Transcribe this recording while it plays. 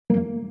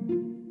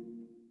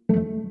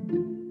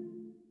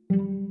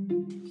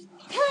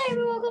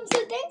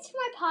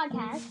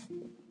podcast.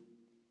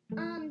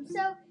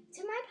 So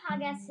to my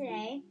podcast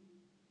today,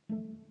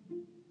 I'm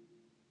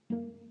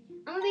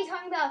going to be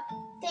talking about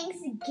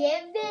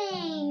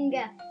Thanksgiving.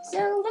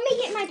 So let me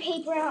get my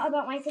paper out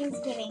about my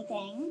Thanksgiving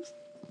thing.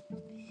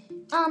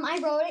 I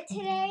wrote it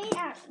today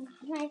at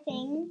my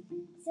thing.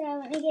 So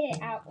let me get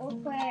it out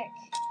real quick.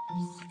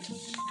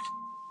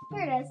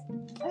 Here it is.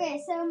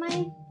 Okay, so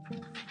my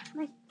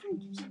friend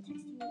keeps on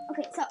texting me.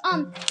 Okay, so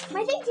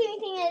my Thanksgiving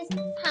thing is,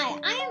 hi,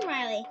 I am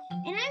Riley,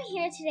 and I'm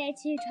here today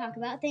to talk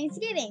about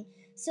Thanksgiving.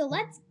 So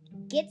let's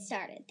get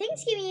started.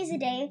 Thanksgiving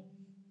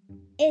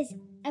is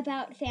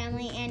about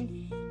family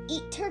and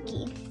eat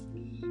turkey,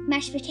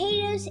 mashed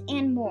potatoes,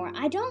 and more.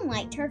 I don't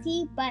like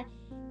turkey, but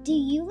do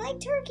you like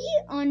turkey?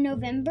 On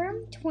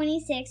November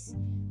 26th,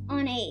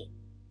 on a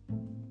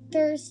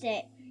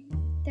Thursday,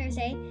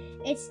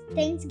 it's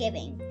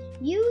Thanksgiving.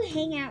 You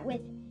hang out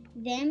with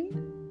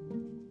them.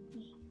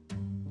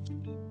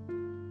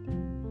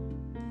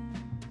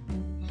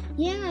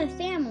 You hang out with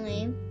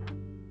family.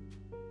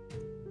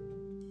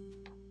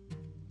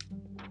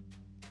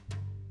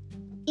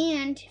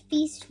 And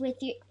feast with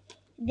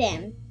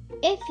them.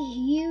 If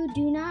you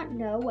do not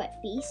know what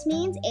feast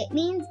means, it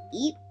means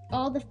eat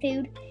all the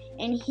food.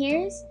 And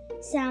here's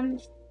some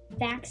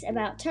facts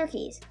about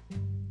turkeys.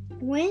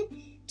 When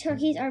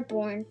turkeys are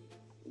born,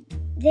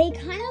 they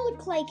kind of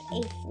look like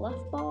a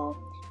fluff ball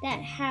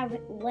that have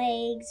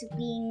legs,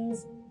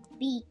 wings,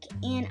 beak,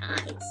 and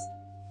eyes.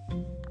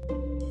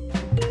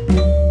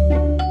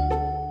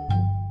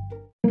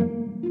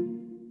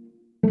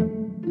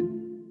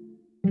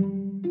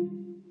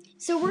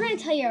 So we're going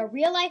to tell you a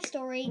real-life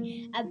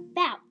story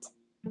about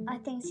a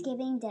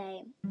Thanksgiving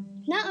day.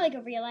 Not like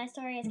a real-life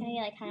story, it's going to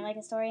be kind of like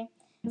a story.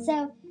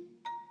 So,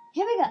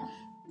 here we go.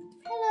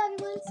 Hello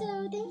everyone,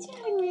 so thanks for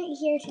having me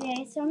here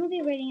today. So I'm going to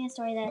be reading a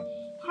story that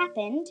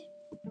happened.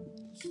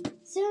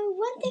 So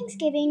one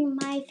Thanksgiving,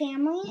 my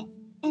family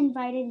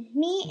invited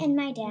me and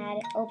my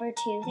dad over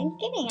to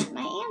Thanksgiving at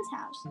my aunt's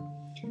house.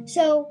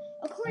 So,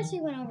 of course we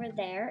went over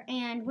there,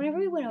 and whenever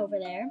we went over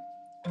there,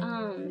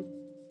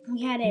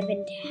 we had a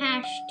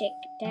fantastic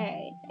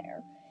day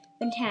there.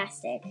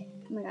 Fantastic.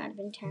 Oh my god,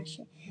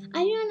 fantastic.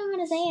 I don't know how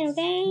to say it,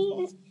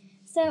 okay?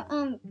 So,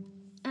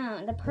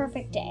 the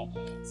perfect day.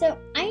 So,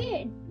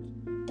 I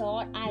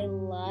thought I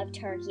loved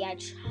turkey. I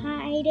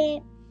tried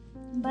it,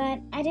 but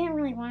I didn't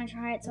really want to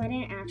try it, so I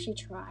didn't actually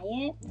try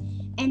it.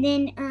 And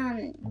then,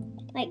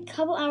 a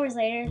couple hours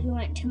later, we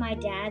went to my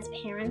dad's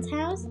parents'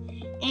 house,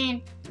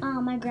 and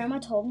my grandma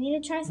told me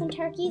to try some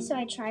turkey, so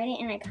I tried it,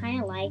 and I kind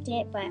of liked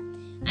it, but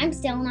I'm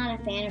still not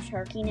a fan of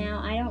turkey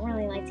now. I don't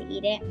really like to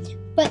eat it.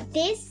 But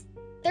this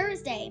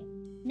Thursday,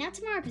 not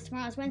tomorrow because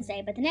tomorrow's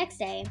Wednesday, but the next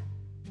day,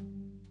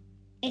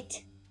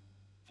 it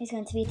is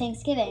going to be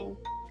Thanksgiving.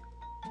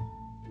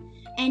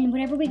 And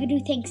whenever we go do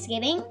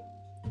Thanksgiving,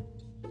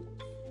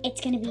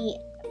 it's going to be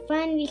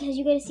fun because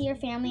you go to see your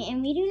family,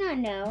 and we do not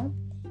know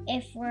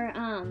if we're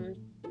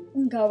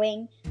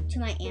going to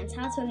my aunt's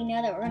house, but we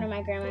know that we're going to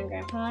my grandma and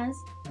grandpa's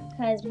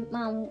because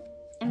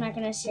I'm not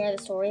going to share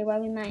the story why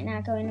we might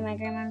not go into my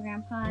grandma and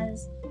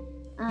grandpa's.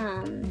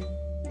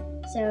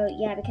 So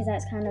yeah, because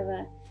that's kind of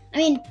a, I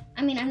mean,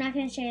 I'm not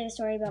going to share the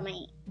story about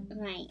my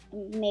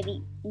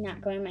maybe not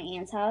going to my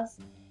aunt's house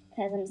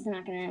because I'm just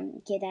not going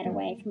to give that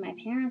away from my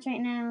parents right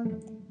now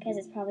because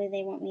it's probably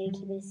they want me to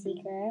keep it a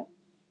secret.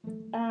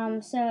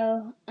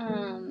 So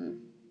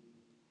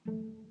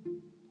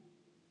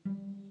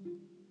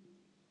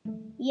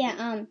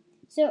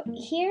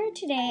here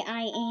today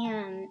I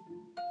am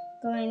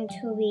going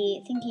to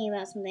be thinking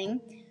about something.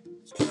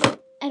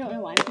 I don't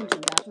know why I'm thinking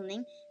about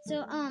something.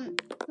 So,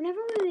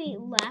 whenever we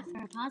left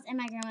Grandpa's and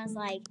my grandma's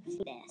like,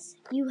 this,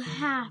 you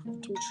have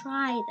to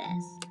try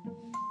this.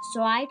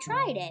 So I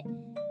tried it.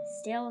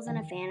 Still wasn't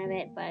a fan of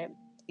it, but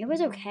it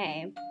was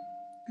okay.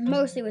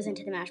 Mostly was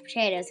into the mashed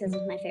potatoes because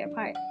it's my favorite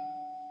part.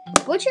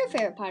 What's your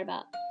favorite part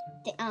about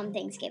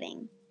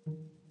Thanksgiving?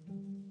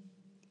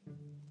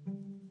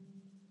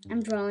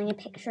 I'm drawing a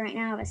picture right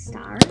now of a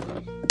star.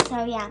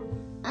 So yeah.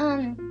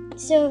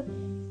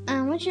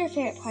 What's your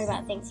favorite part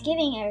about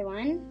Thanksgiving,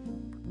 everyone?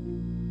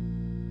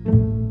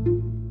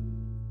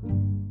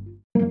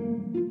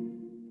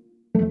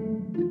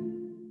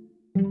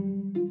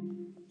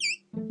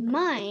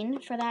 Mine,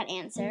 for that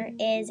answer,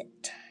 is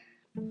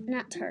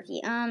not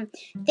turkey. Mashed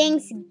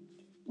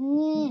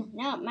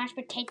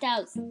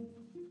potatoes.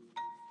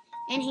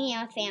 And hanging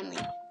out with family.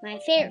 My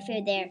favorite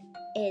food there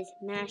is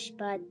mashed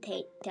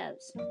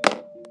potatoes.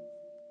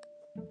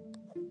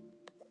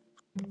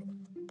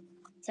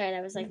 Sorry,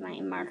 that was my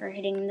marker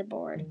hitting the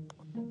board.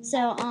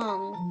 So,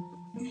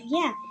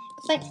 yeah.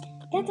 But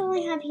that's all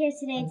I have here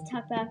today to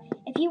talk about.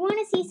 If you want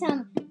to see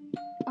some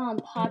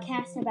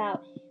podcasts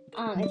about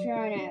if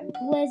you're in a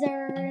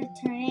blizzard,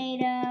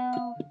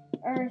 tornado,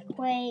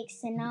 earthquake,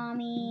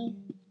 tsunami,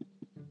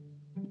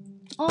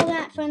 all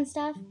that fun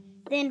stuff,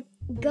 then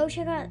go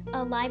check out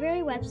a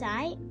library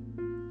website.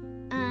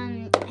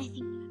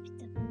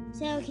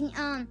 So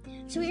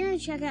what you're gonna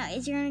check out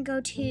is you're gonna go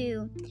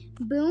to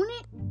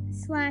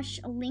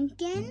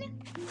Boone/Lincoln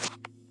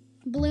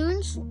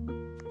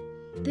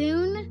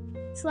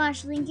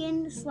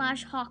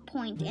Boone/Lincoln/Hawk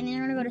Point, and then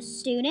you're gonna go to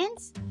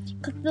students,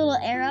 click the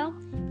little arrow,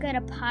 go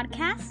to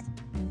podcast,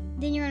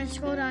 then you're gonna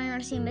scroll down and you're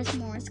gonna see Miss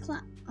Morris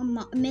Class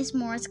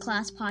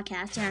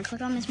podcast. You're gonna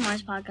click on Miss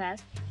Morris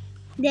podcast.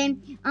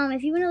 Then,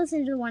 if you want to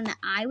listen to the one that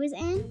I was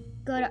in,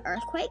 go to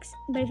Earthquakes.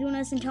 But if you want to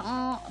listen to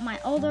all my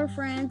older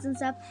friends and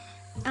stuff,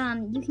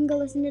 you can go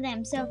listen to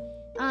them. So,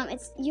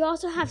 you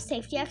also have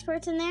safety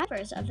experts in there,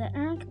 first of the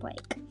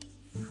earthquake,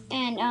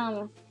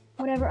 and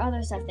whatever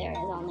other stuff there is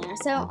on there.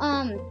 So,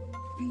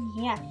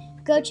 yeah,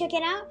 go check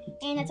it out.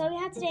 And that's all we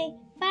have today.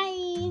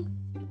 Bye.